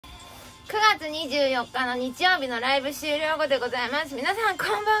9月24日の日曜日のライブ終了後でございます。皆さんこん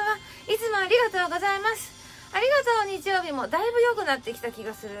ばんは。いつもありがとうございます。ありがとう。日曜日もだいぶ良くなってきた気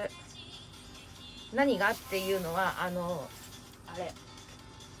がする。何がっていうのはあれ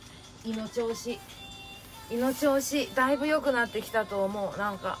胃の調子だいぶ良くなってきたと思う。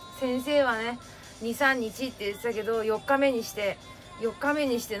なんか先生はね 2,3 日って言ってたけど4日目にして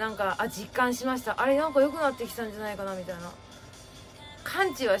なんか実感しました。あれなんか良くなってきたんじゃないかなみたいな。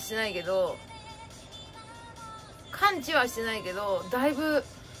完治はしてないけどだい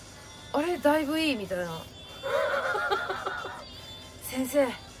ぶいいみたいな先生、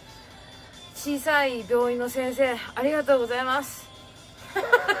小さい病院の先生ありがとうございます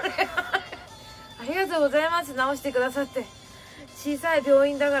ありがとうございます。治してくださって。小さい病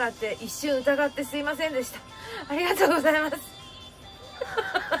院だからって一瞬疑ってすいませんでした。ありがとうございます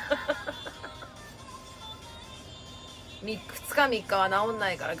2日3日は治ん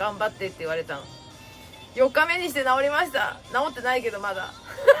ないから頑張ってって言われたの。4日目にして治りました。治ってないけどまだ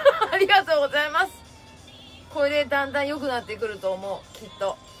ありがとうございます。これでだんだん良くなってくると思う。きっ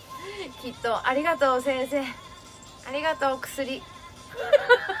とありがとう先生、ありがとう薬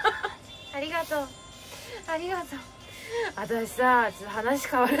ありがとう。私さ、ちょっと話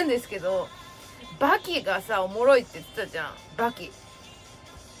変わるんですけど、バキがさおもろいって言ってたじゃん。バキ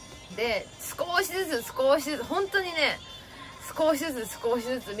で少しずつ本当にね少しずつ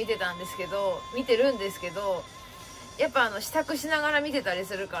見てるんですけど、やっぱ支度しながら見てたり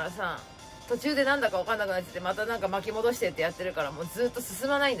するからさ、途中でなんだか分かんなくなっちゃってまたなんか巻き戻してってやってるからもうずっと進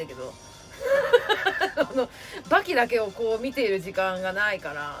まないんだけどバキだけをこう見ている時間がない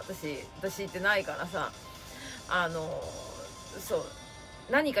から、私ってないからさ、そう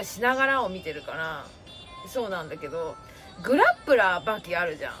何かしながらを見てるからそうなんだけど、グラップラーバキあ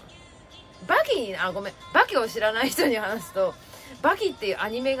るじゃん。バキを知らない人に話すと、バキっていう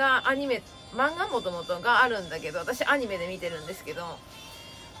漫画もともとがあるんだけど、私アニメで見てるんですけど、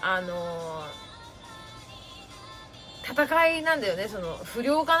戦いなんだよね。その不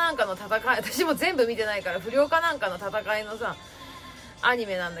良かなんかの戦い、私も全部見てないから不良かなんかの戦いのさアニ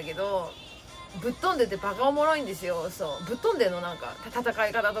メなんだけど、ぶっ飛んでてバカおもろいんですよ。そうぶっ飛んでるの、なんか戦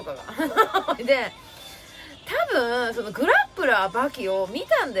い方とかがで多分そのグラップラーバキを見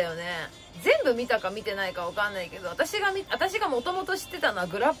たんだよね。全部見たか見てないか分かんないけど、私がもともと知ってたのは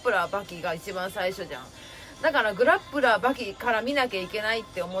グラップラーバキが一番最初じゃん。だからグラップラーバキから見なきゃいけないっ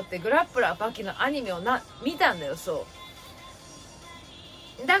て思ってグラップラーバキのアニメを見たんだよ。そ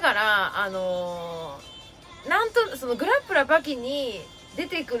うだからそのグラップラーバキに出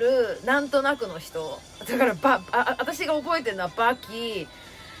てくるなんとなくの人だから私が覚えてるのはバキ、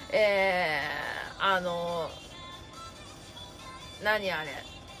何あれ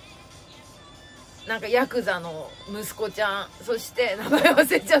なんかヤクザの息子ちゃん、そして名前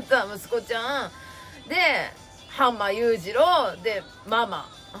忘れちゃった息子ちゃんで範馬勇次郎でママ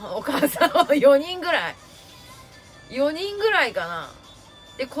お母さん4人ぐらいかな。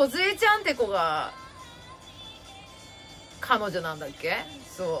で梢ちゃんって子が彼女なんだっけ。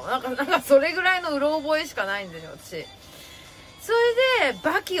そうなんかそれぐらいのうろ覚えしかないんだよ私。それで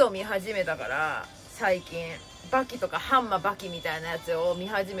バキを見始めたから、最近バキとかハンマバキみたいなやつを見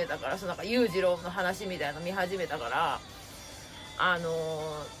始めたから、なんか裕次郎の話みたいなの見始めたから、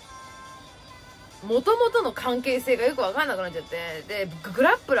もともとの関係性がよく分かんなくなっちゃって、でグ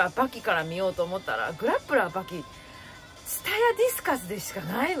ラップラーバキから見ようと思ったら、グラップラーバキツタヤディスカスでしか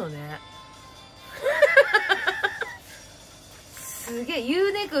ないのねすげえ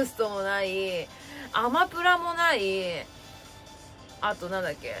UNEXT もない、アマプラもない、あとなん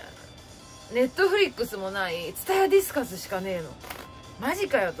だっけネットフリックスもない、ツタヤディスカスしかねえの。マジ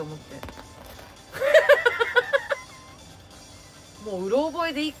かよと思ってもううろ覚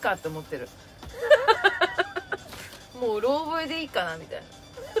えでいいかって思ってるもううろ覚えでいいかなみたい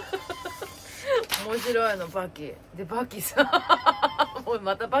な面白いのバキで。バキさもう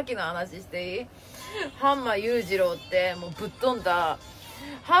またバキの話していい？範馬勇次郎ってもうぶっ飛んだ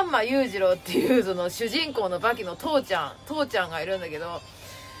範馬勇次郎っていうその主人公のバキの父ちゃんがいるんだけど、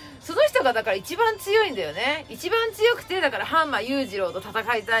その人がだから一番強いんだよね。一番強くて、だから範馬勇次郎と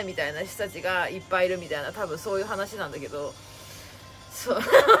戦いたいみたいな人たちがいっぱいいるみたいな、多分そういう話なんだけど、そう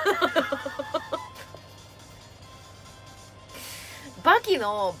バキ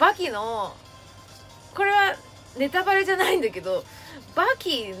のこれはネタバレじゃないんだけど、バ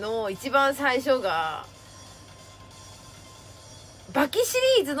キの一番最初がバキシ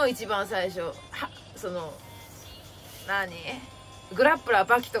リーズの一番最初そのグラップラー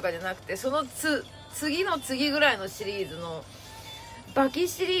バキとかじゃなくて、その次の次ぐらいのシリーズのバキ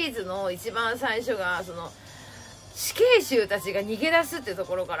シリーズの一番最初がその死刑囚たちが逃げ出すってと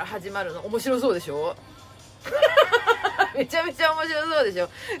ころから始まるの面白そうでしょめちゃめちゃ面白そうでしょ。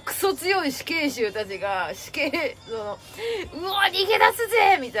クソ強い死刑囚たちがうわ逃げ出す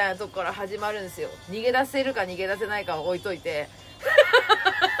ぜみたいなとこから始まるんですよ。逃げ出せるか逃げ出せないかは置いといて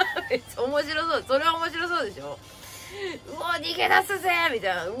めっちゃ面白そう。それは面白そうでしょ。うわ逃げ出すぜみ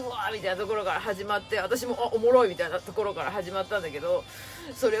たいな、うわみたいなところから始まって、私もおもろいみたいなところから始まったんだけど、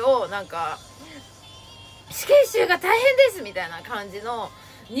それをなんか死刑囚が大変ですみたいな感じの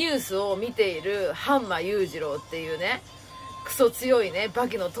ニュースを見ている範馬勇次郎っていうね、クソ強いねバ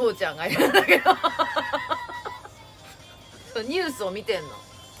キの父ちゃんがいるんだけどニュースを見てんの、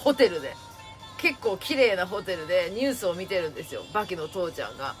ホテルで、結構綺麗なホテルでニュースを見てるんですよ、バキの父ちゃ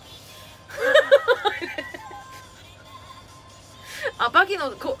んがバキ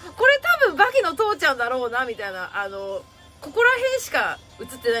のこれ多分バキの父ちゃんだろうなみたいな、ここら辺しか映っ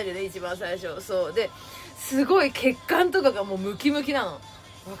てないんでね、一番最初。そうですごい血管とかがもうムキムキなの、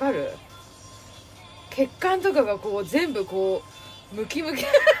わかる？血管とかがこう全部こうムキムキこ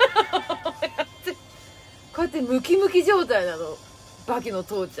うやってムキムキ状態なの、バキの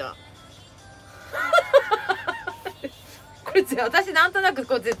父ちゃんこれ私なんとなく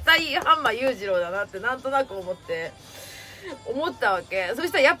こう絶対範馬勇次郎だなってなんとなく思ったわけ。そ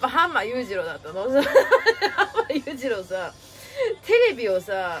したらやっぱ範馬勇次郎だったの。範馬勇次郎さ、テレビを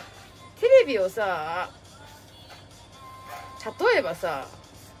さ例えばさ、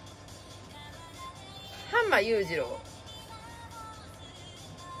範馬勇次郎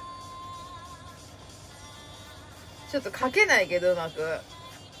ちょっと書けないけどうまく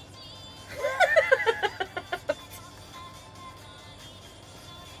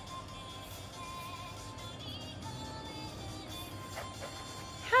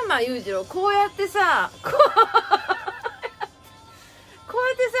範馬勇次郎こうやってさこうや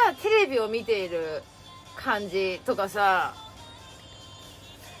ってさテレビを見ている感じとかさ、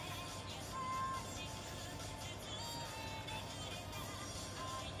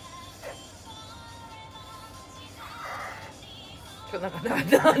今日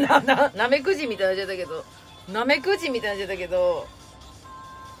なんかなめくじみたいになっちゃったけど、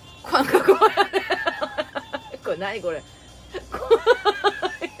なんかこうやってこれ何これこう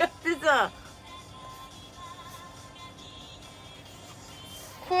やってさ、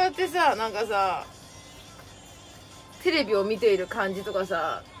こうやってさ、なんかさテレビを見ている感じとか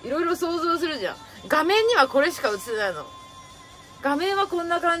さ、いろいろ想像するじゃん。画面にはこれしか映ってないの。画面はこん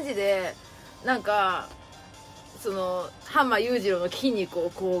な感じで、なんかその範馬勇次郎の筋肉を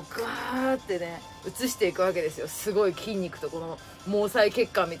こうグワーってね映していくわけですよ。すごい筋肉とこの毛細血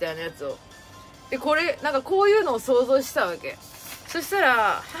管みたいなやつを。でこれなんかこういうのを想像したわけ。そした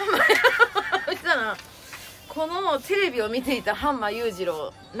らこのテレビを見ていた範馬勇次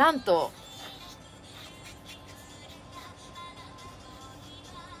郎、なんと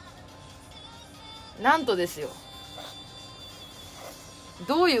ですよ、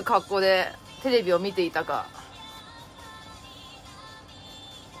どういう格好でテレビを見ていたか、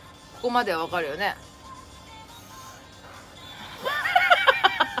ここまではわかるよね。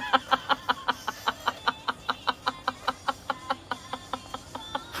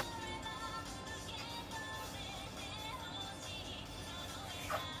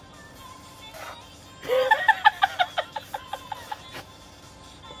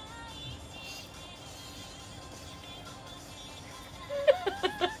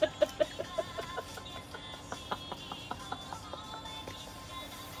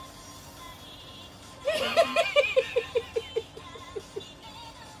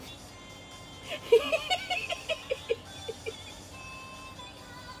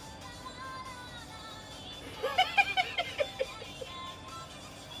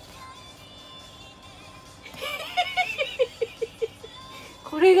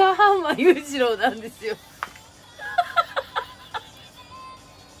これが範馬勇次郎なんですよ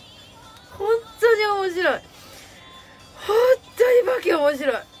本当に面白い、本当にバキ面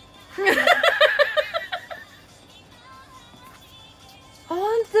白い本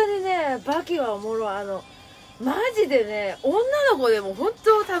当にねバキはおもろい。マジでね、女の子でも本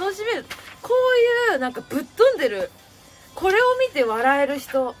当楽しめる。こういうなんかぶっ飛んでる、これを見て笑える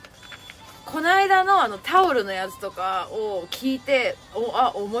人、この間のタオルのやつとかを聞いて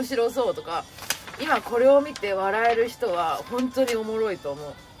面白そうとか、今これを見て笑える人は本当におもろいと思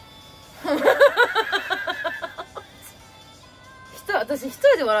う私一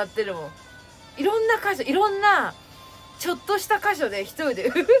人で笑ってるもん。いろんな箇所、いろんなちょっとした箇所で一人で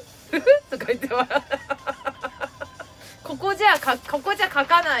フフとか言って笑うここじゃ書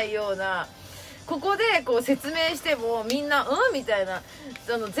かないような、ここでこう説明してもみんなみたいな、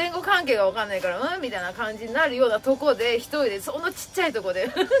その前後関係が分かんないからみたいな感じになるようなとこで一人でそのちっちゃいとこでっ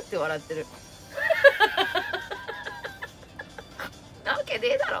て笑ってるなわけね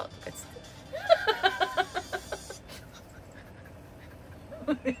えだろとか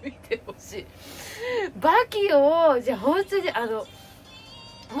つって見てほしい。バキをじゃあ本当にも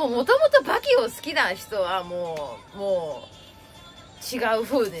ともとバキを好きな人はもう違う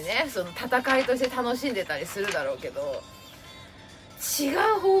風にね、その戦いとして楽しんでたりするだろうけど、違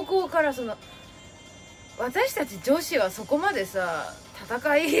う方向からその私たち女子はそこまでさ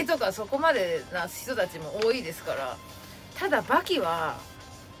戦いとかそこまでな人たちも多いですから、ただバキは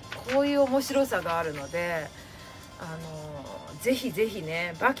こういう面白さがあるので、ぜひぜひ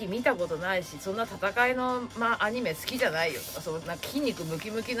ね、バキ見たことないし、そんな戦いの、アニメ好きじゃないよとか、そんな筋肉ムキ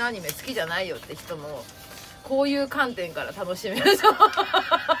ムキのアニメ好きじゃないよって人もこういう観点から楽しめると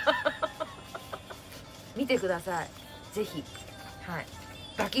見てください、ぜひ。はい、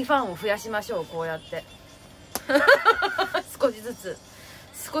バキファンを増やしましょう。こうやって少しずつ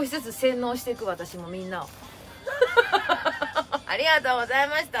洗脳していく、私もみんなをありがとうござい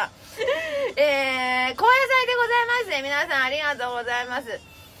ました。高野菜でございますね。皆さんありがとうございます。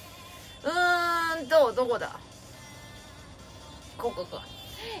どこだ、ここか。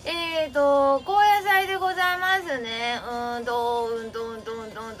高野菜でございますね。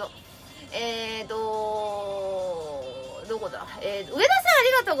どこだ、上田さんあ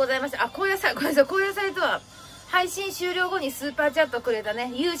りがとうございました。高野菜とは配信終了後にスーパーチャットくれた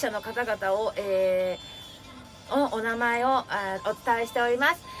ね勇者の方々を、お名前をお伝えしており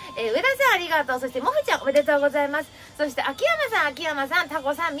ます。上田さんありがとう。そしてもふちゃんおめでとうございます。そして秋山さん、タ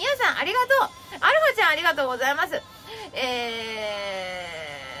コさん、みやさんありがとう。アルファちゃんありがとうございます。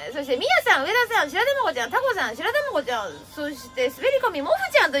そしてみやさん、上田さん、白玉子ちゃん、タコさん、白玉子ちゃん、そして滑り込みもふ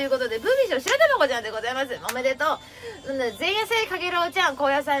ちゃんということでブービー賞白玉子ちゃんでございます。おめでとう。前夜祭かげろうちゃん、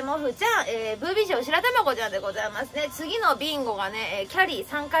高野菜もふちゃん、ブービー賞白玉子ちゃんでございますね。次のビンゴがね、キャリー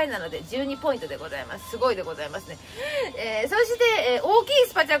3回なので12ポイントでございます。すごいでございますね。そして、大きい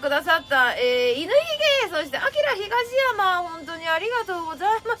スパチャくださった、犬ひげ、そしてあきら東山、本当にありがとうご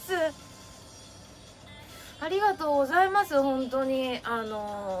ざいます。ありがとうございます。本当にウ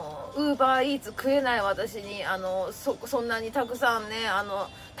ーバーイーツ食えない私にそんなにたくさんね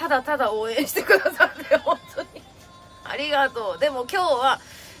ただただ応援してくださって本当にありがとう。でも今日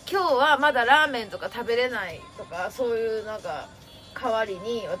はまだラーメンとか食べれないとか、そういうなんか代わり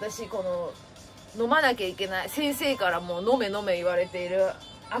に私この飲まなきゃいけない、先生からもう飲め言われている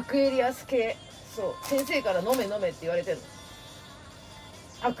アクエリアス系、そう先生から飲めって言われてる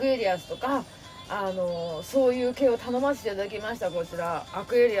の。アクエリアスとかそういう系を頼ませていただきました。こちらア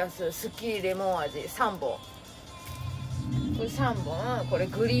クエリアススッキリレモン味3本、これ3本、これ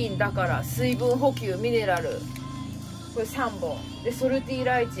グリーンだから水分補給ミネラル、これ3本で、ソルティー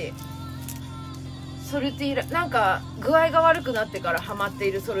ライチ、なんか具合が悪くなってからハマって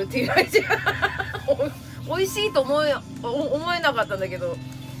いるソルティーライチ美味しいと思えなかったんだけど、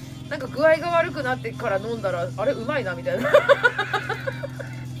なんか具合が悪くなってから飲んだらあれうまいなみたいな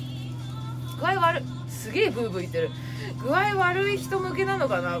具合悪い、すげえブーブー言ってる。具合悪い人向けなの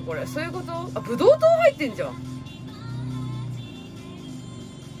かなこれ、そういうこと？ブドウ糖入ってんじゃん。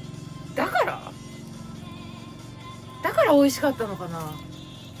だから美味しかったのかな。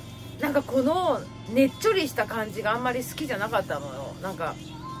なんかこのねっちょりした感じがあんまり好きじゃなかったのよ。なんか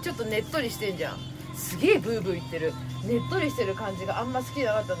ちょっとねっとりしてんじゃん。すげえブーブー言ってる。ねっとりしてる感じがあんま好きじ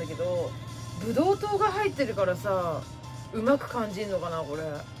ゃなかったんだけど、ブドウ糖が入ってるからさ、うまく感じんのかなこれ。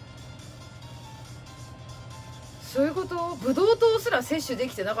そういうこと？ブドウ糖すら摂取で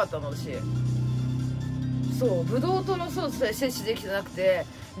きてなかったの私。そうブドウ糖のソースさえ摂取できてなくて、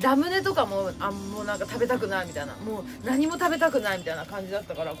ラムネとかももうなんか食べたくないみたいな、もう何も食べたくないみたいな感じだっ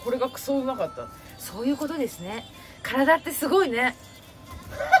たから、これがクソうまかった。そういうことですね。体ってすごいね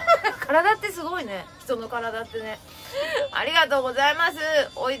体ってすごいね、人の体ってねありがとうございます。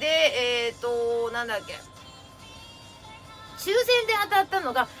おいでなんだっけ、抽選で当たった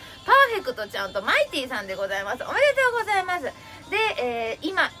のがパーフェクトちゃんとマイティさんでございます。おめでとうございます。で、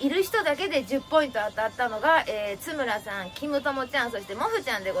今いる人だけで10ポイント当たったのが、津村さん、キムトモちゃん、そしてモフ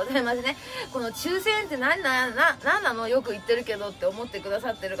ちゃんでございますね。この抽選って何なのよく言ってるけどって思ってくだ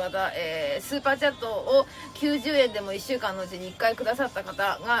さってる方、スーパーチャットを90円でも1週間のうちに1回くださった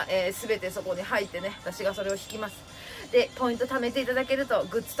方が、全てそこに入ってね、私がそれを引きます。でポイント貯めていただけると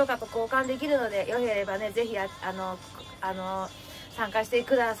グッズとかと交換できるので、よければねぜひ参加して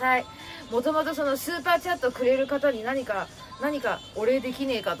ください。もともとそのスーパーチャットくれる方に何か何かお礼でき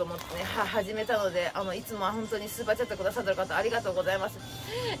ねえかと思ってね始めたので、いつもは本当にスーパーチャットくださってる方ありがとうございます。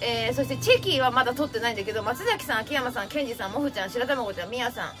そしてチェキはまだ撮ってないんだけど、松崎さん、秋山さん、ケンジさん、もふちゃん、白玉ちゃん、み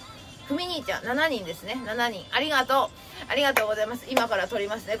やさん、ふみ兄ちゃん、7人ですね。7人ありがとうございます。今から撮り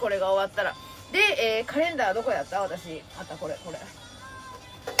ますね、これが終わったら。で、カレンダーどこやった？私あった。これ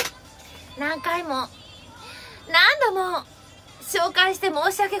何回も何度も紹介して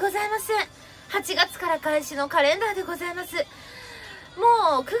申し訳ございません。8月から開始のカレンダーでございます。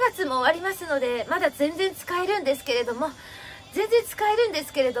もう9月も終わりますので、まだ全然使えるんですけれども、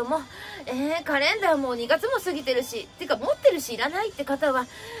カレンダーもう2月も過ぎてるし、てか持ってるしいらないって方は、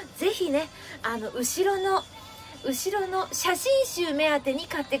ぜひね、後ろの写真集目当てに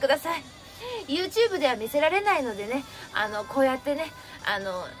買ってください。YouTube では見せられないのでね、こうやってね、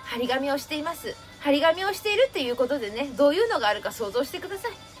張り紙をしています。張り紙をしているっていうことでね、どういうのがあるか想像してくださ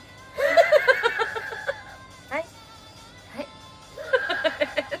い。はい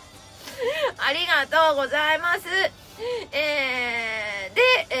ありがとうございます。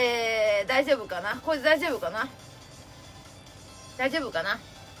大丈夫かな、これ大丈夫かな。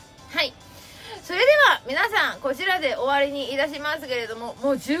はい、それでは皆さんこちらで終わりにいたしますけれども、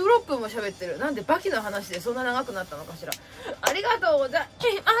もう16分も喋ってる。なんでバキの話でそんな長くなったのかしら。ありがとうござい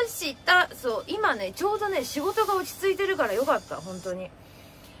ました。そう、今ねちょうどね仕事が落ち着いてるからよかった。本当に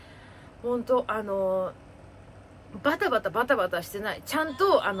バタバタしてない。ちゃん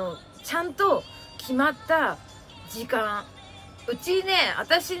と決まった時間。うちね、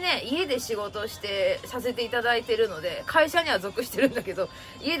私ね、家で仕事させていただいてるので、会社には属してるんだけど、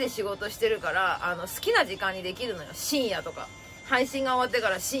家で仕事してるから、好きな時間にできるのよ。深夜とか。配信が終わってか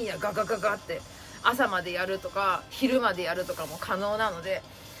ら深夜ガガガガって、朝までやるとか、昼までやるとかも可能なので、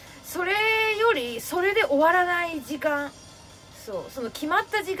それより、それで終わらない時間、そう、その決まっ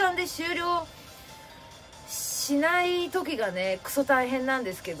た時間で終了しない時がね、クソ大変なん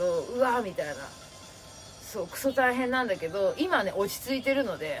ですけど、うわーみたいな。そう、クソ大変なんだけど、今ね落ち着いてる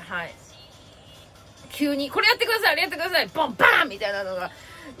ので、はい、急にこれやってください、あれやってください、ボンバーンみたいなのが、う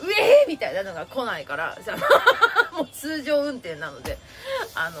えーみたいなのが来ないからもう通常運転なので、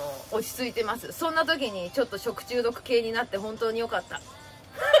落ち着いてます。そんな時にちょっと食中毒系になって本当に良かった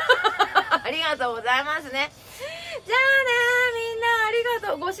ありがとうございますね。じゃあね、みんなありが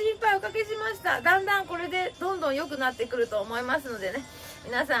とう。ご心配おかけしました。だんだんこれでどんどん良くなってくると思いますのでね、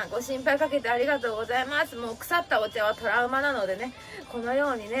皆さんご心配かけてありがとうございます。もう腐ったお茶はトラウマなのでね、このよ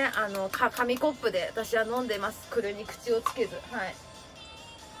うにね、紙コップで私は飲んでます。くるに口をつけず、はい、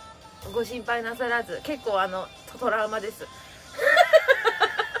ご心配なさらず。結構トラウマです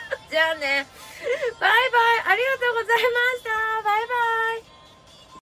じゃあね、バイバイ、ありがとうございました。バイバイ。